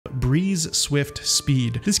Breeze Swift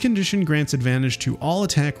Speed. This condition grants advantage to all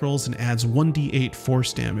attack rolls and adds 1d8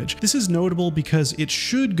 force damage. This is notable because it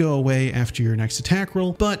should go away after your next attack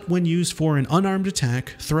roll, but when used for an unarmed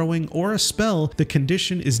attack, throwing, or a spell, the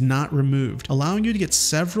condition is not removed, allowing you to get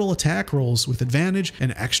several attack rolls with advantage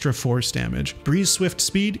and extra force damage. Breeze Swift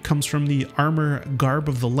Speed comes from the armor Garb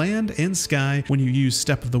of the Land and Sky when you use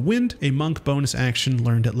Step of the Wind, a monk bonus action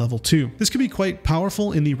learned at level 2. This could be quite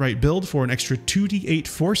powerful in the right build for an extra 2d8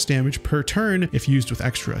 force damage per turn if used with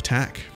extra attack.